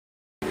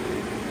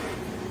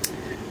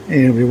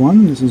Hey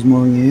everyone, this is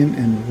Morgan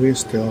and we're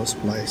still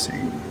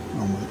splicing.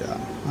 Oh my god,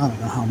 I don't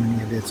know how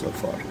many I did so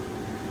far.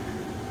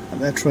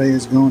 That tray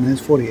is going, there's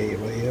 48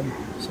 right here.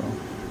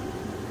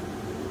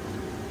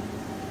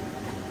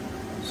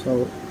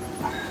 So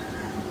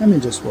let me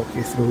just walk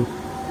you through.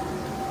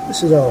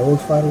 This is our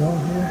old firewall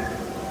here.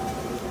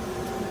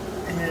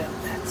 And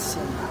it's a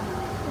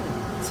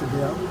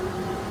Dell.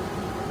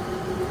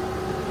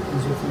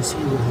 As you can see,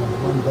 we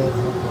have one bad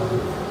hard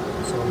drive,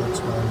 so that's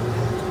why we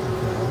have to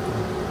take it out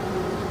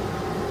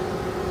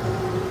and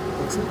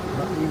fix it.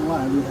 But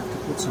meanwhile, we have to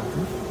put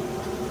something,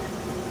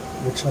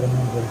 which I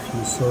remember if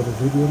you saw the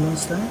video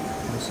last time.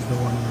 This is the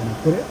one I'm going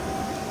to put it.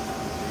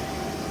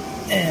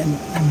 And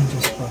let me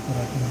just pop it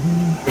up in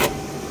here.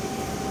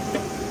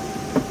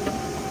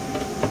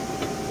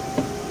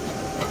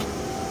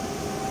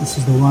 This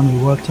is the one we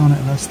worked on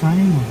it last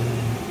time with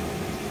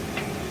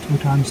the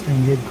 2x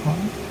 10 gig card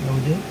that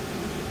we did.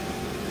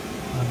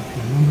 If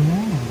you remember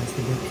that, and that's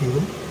the big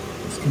cable.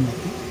 It's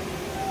connected.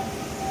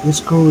 We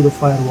screw the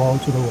firewall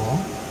to the wall.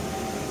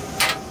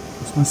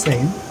 It's my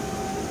saying.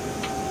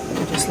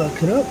 And just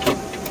lock it up.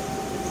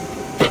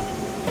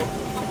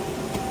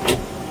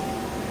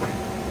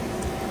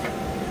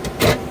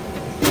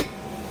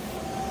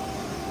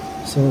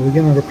 So we're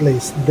gonna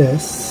replace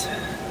this,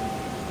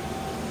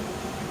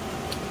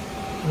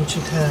 which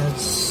it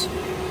has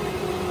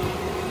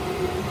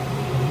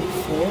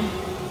 4.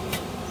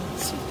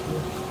 Let's see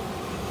here.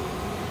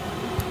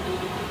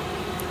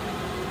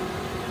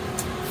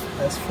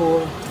 Has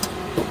 4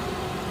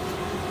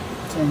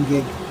 10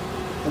 gig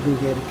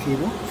aggregated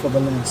cable for the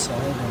LAN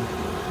side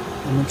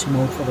and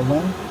multi-mode for the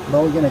LAN,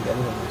 but we're gonna get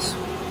rid of this.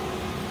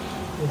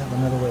 We have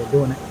another way of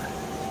doing it.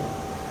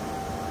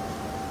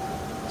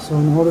 So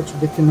in order to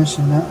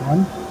decommission that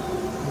one,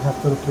 we have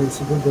to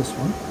replace it with this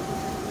one.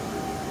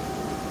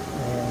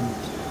 And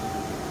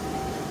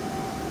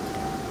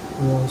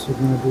we're also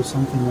going to do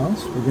something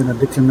else. We're going to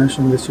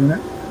decommission this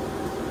unit.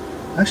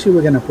 Actually,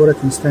 we're going to put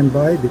it in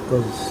standby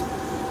because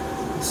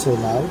it's so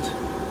loud.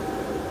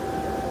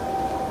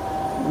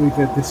 We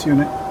get this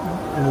unit.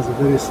 It has a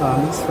very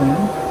silent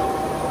fan.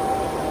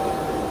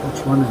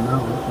 It's running now,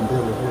 you can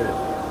barely hear it.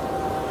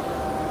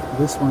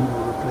 This one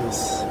will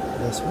replace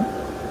this one.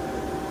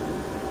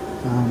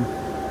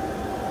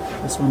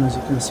 This one, as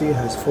you can see,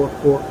 has 4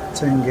 port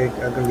 10 gig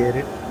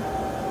aggregated,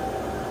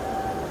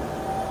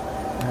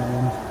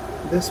 and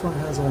this one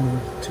has only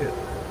 2,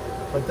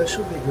 but that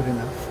should be good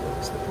enough.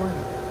 What's the point?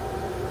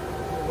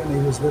 We're going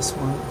to use this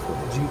one for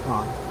the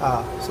GPON,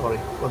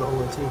 for the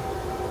OLT,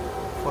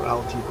 for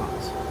our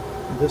GPONs.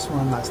 And this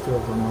one I still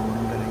don't know what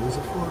I'm going to use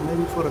it for,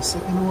 maybe for a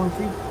second OLT,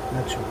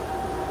 not sure.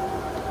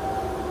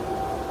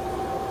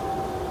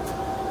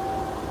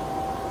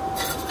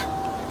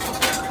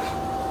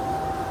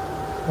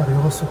 But they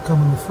also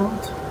come in the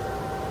front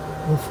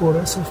with 4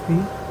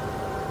 SFP.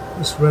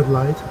 This red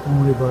light, don't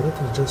worry about it,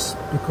 it's just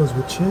because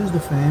we changed the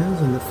fans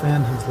and the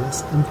fan has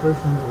less amperage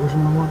than the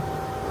original one,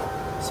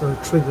 so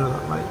it triggered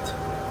that light.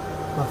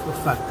 But for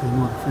fact, you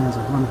know the fans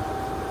are running.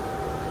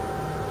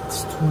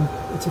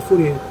 It's a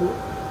 48 port,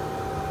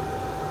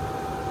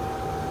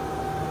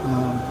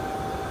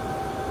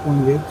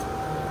 1 gig,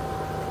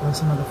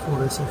 plus another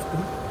 4 SFP,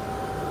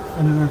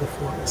 and another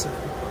 4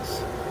 SFP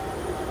plus.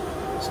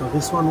 So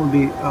this one will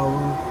be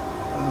our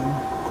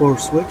core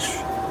switch.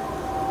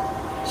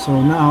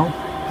 So now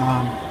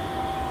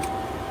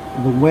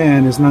the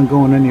WAN is not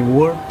going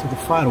anywhere to the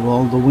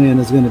firewall. The WAN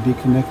is going to be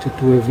connected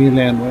to a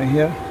VLAN right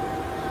here,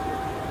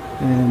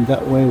 and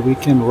that way we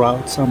can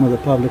route some of the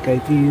public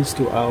IPs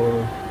to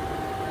our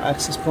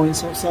access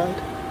points outside.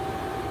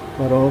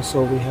 But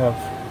also we have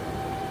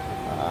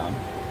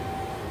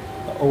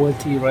the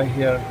OLT right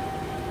here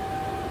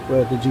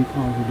where the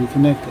GPON will be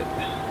connected.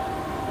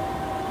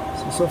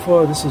 So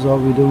far this is all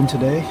we're doing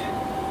today,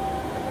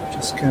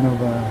 just kind of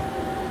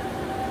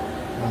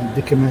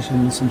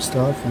decommissioning some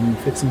stuff and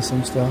fixing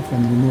some stuff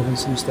and removing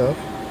some stuff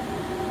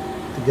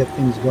to get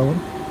things going.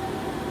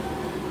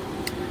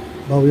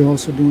 But we're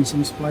also doing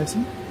some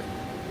splicing,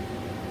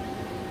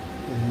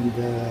 and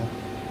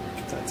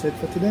that's it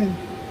for today.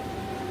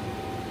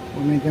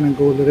 We're going to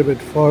go a little bit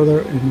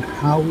farther in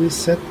how we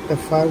set the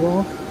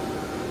firewall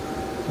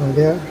right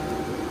there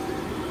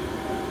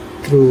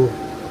through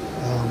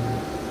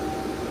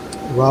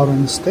router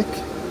and stick,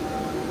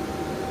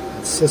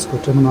 it's Cisco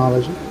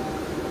terminology,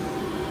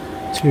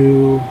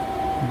 to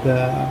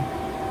the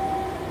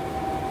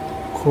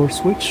core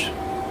switch.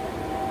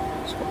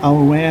 So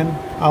our WAN,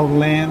 our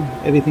LAN,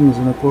 everything is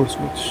in a core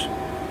switch.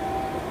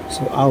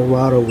 So our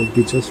router will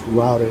be just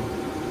routing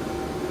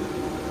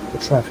the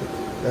traffic.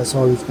 That's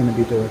all it's going to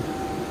be doing.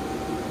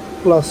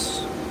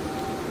 Plus,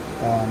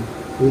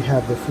 we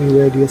have the free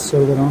radius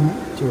server on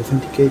it to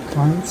authenticate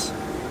clients.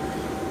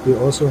 We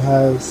also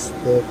has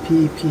the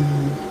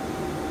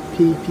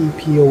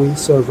PPPoE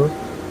server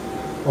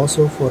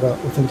also for the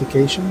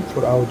authentication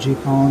for our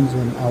GPONs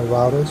and our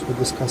routers. We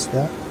discussed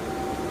that.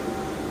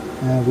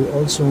 And we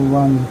also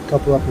run a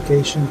couple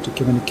applications to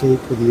communicate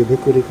with the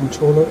Ubiquiti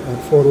controller and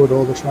forward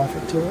all the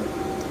traffic to it.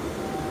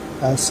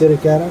 city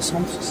cameras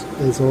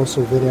is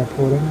also very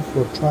important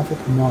for traffic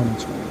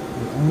monitoring.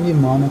 We only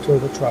monitor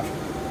the traffic.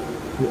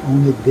 We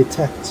only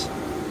detect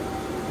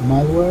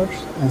malware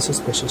and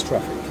suspicious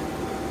traffic.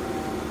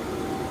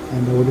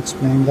 And I will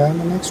explain that in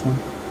the next one,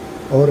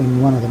 or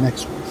in one of the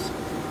next ones.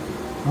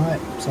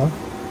 Alright, so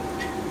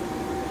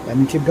let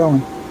me keep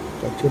going.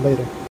 Talk to you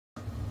later.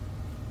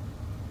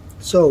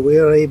 So we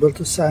are able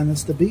to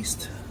silence the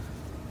beast.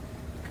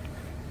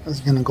 It's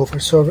gonna go for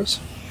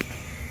service.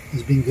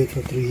 It's been good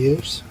for 3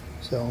 years.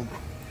 So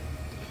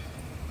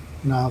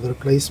now the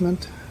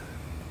replacement,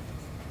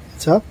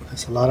 it's up.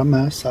 It's a lot of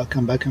mess. I'll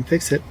come back and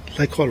fix it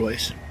like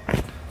always.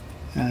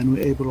 And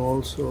we're able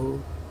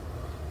also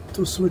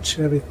to switch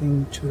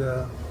everything to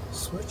the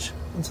switch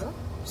inside.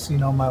 See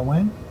now my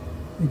WAN,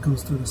 it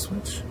goes to the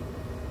switch.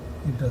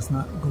 It does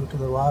not go to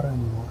the router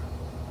anymore.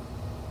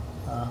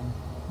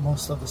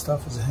 Most of the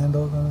stuff is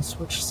handled on the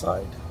switch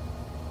side.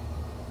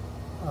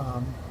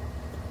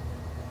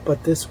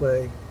 But this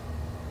way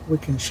we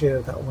can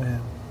share that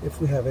WAN. If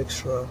we have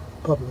extra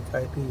public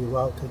IP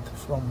routed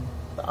from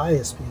the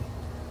ISP,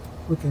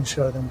 we can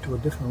share them to a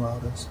different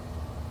routers.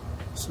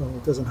 So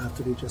it doesn't have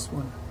to be just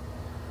one.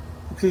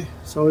 Okay,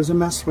 so there's a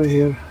mess right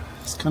here.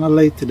 It's kind of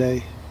late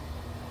today.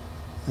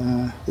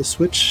 The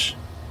switch,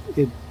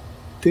 it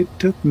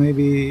took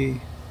maybe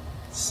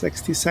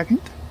 60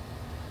 seconds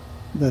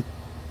that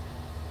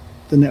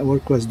the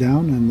network was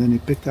down, and then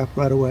it picked up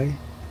right away.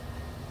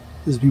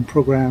 It's been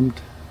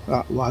programmed,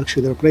 well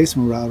actually the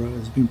replacement router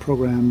has been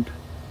programmed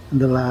in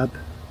the lab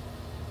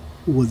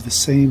with the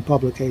same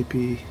public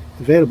IP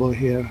available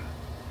here,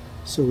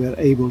 so we are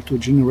able to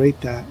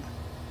generate that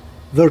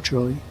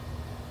virtually.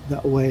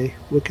 That way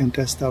we can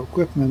test our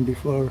equipment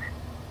before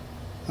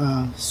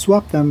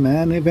swap them,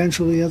 and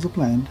eventually, as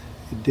planned,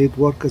 it did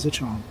work as a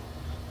charm.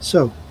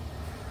 So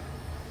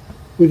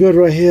we got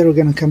right here. We're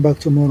gonna come back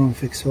tomorrow and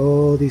fix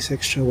all these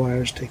extra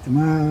wires, take them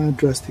out,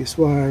 address these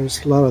wires.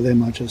 A lot of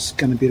them are just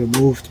gonna be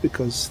removed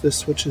because this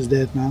switch is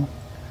dead now.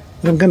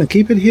 But I'm gonna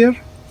keep it here.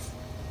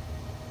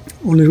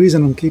 Only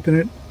reason I'm keeping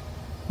it,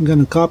 I'm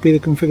gonna copy the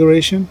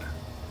configuration,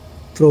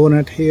 throw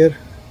it here,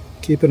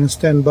 keep it in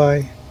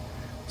standby,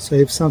 so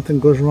if something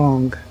goes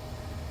wrong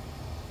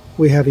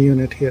we have a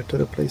unit here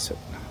to replace it.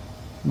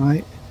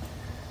 Right,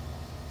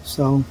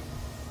 so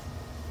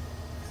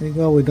there you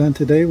go. We're done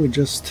today. We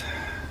just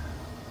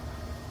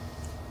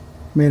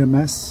made a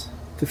mess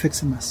to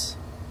fix a mess.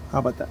 How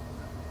about that?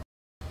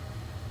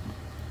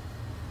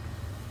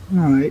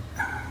 Alright,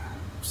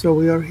 so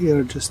we are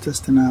here just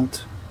testing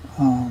out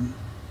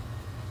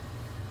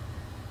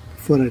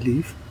before I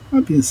leave.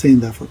 I've been saying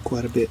that for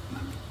quite a bit.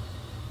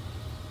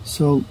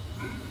 So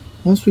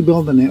once we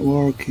build the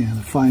network and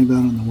the fiber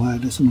and the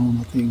wireless and all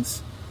the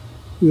things,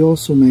 we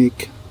also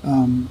make,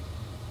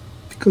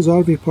 because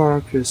RV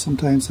park there's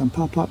sometimes some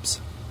pop-ups,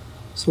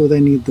 so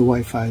they need the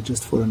Wi-Fi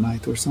just for a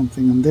night or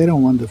something, and they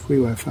don't want the free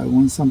Wi-Fi,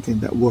 want something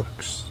that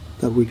works,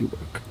 that really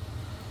works.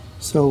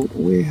 So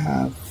we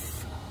have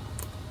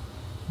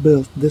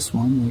built this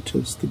one, which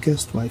is the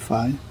guest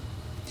Wi-Fi.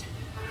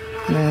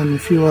 And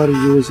if you are a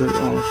user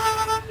of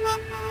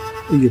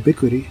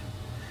Ubiquiti,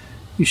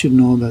 you should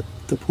know that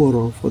the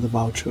portal for the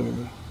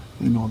voucher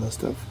and all that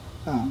stuff.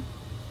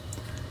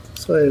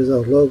 So here's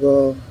our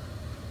logo,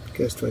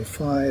 guest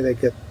Wi-Fi. They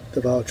get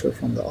the voucher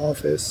from the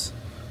office,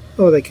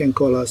 or they can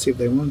call us if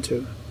they want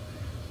to.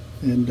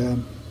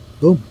 And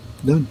boom,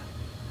 done.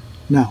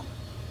 Now,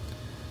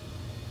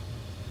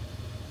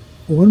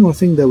 one more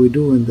thing that we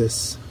do in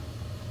this,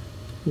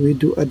 we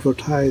do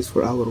advertise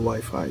for our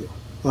Wi-Fi.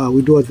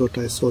 We do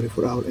advertise, sorry,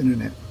 for our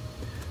internet.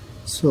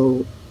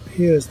 So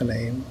here's the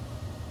name.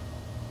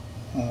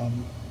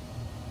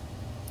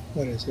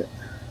 What is it?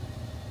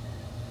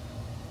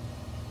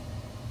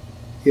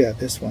 Yeah,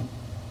 this one,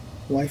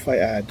 Wi-Fi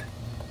ad.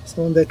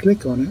 So when they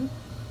click on it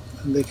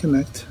and they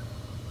connect,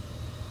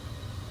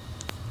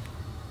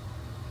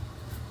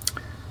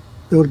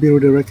 they will be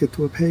redirected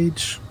to a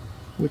page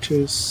which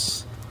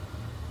is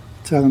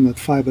tell them that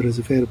fiber is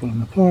available in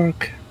the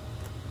park.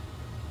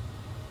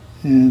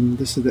 And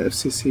this is the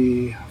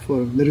FCC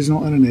forum. There is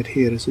no internet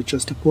here, it's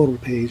just a portal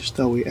page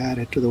that we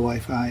added to the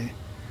Wi-Fi.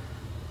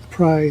 The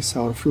price,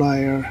 our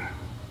flyer,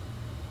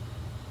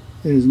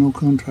 there is no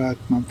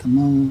contract, month to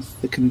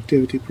month, the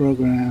connectivity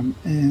program,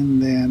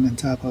 and then on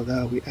top of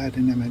that we add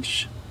an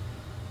image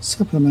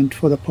supplement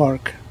for the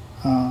park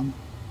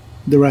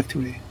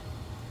directory.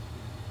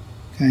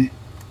 Okay,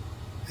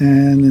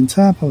 and on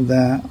top of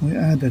that we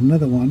add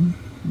another one.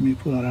 Let me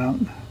pull it out.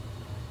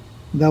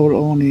 That will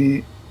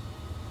only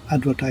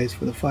advertise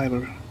for the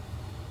fiber.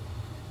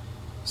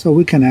 So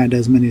we can add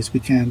as many as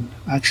we can.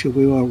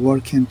 Actually, we are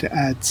working to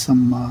add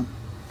some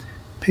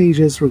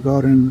pages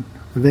regarding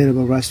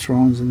available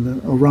restaurants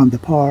around the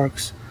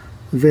parks,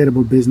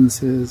 available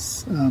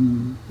businesses,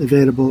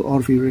 available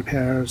RV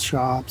repairs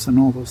shops, and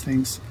all those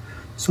things.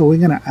 So we're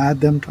going to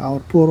add them to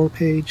our portal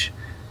page,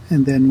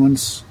 and then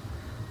once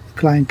the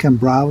client can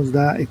browse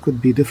that, it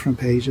could be different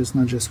pages,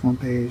 not just one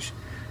page.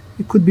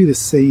 It could be the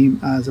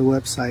same as a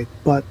website,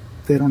 but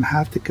they don't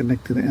have to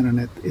connect to the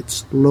internet.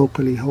 It's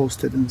locally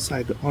hosted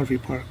inside the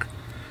RV park.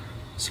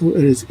 so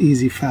it is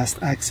easy,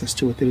 fast access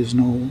to it. There is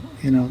no,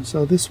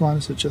 so this one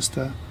is just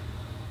a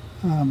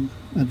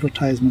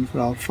advertisement for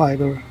our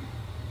fiber,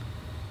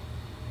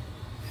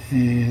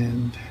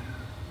 and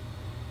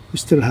we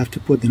still have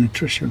to put the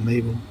nutrition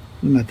label.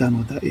 We're not done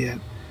with that yet.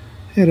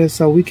 It is,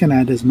 so we can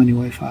add as many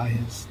Wi-Fi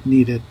as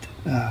needed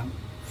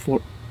for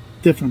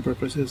different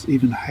purposes,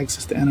 even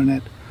access to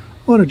internet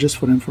or just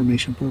for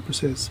information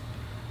purposes.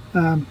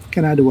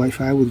 Can add a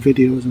Wi-Fi with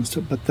videos and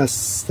stuff, but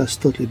that's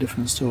totally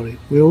different story.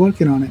 We're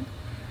working on it.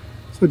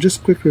 So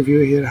just quick review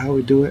here how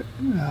we do it.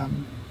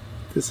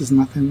 This is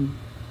nothing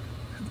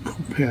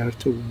compared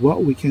to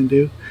what we can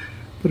do,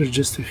 but it's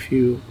just a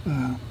few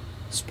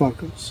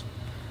sparkles.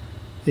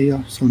 There you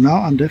go. So now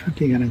I'm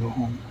definitely gonna go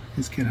home.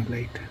 It's getting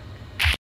late.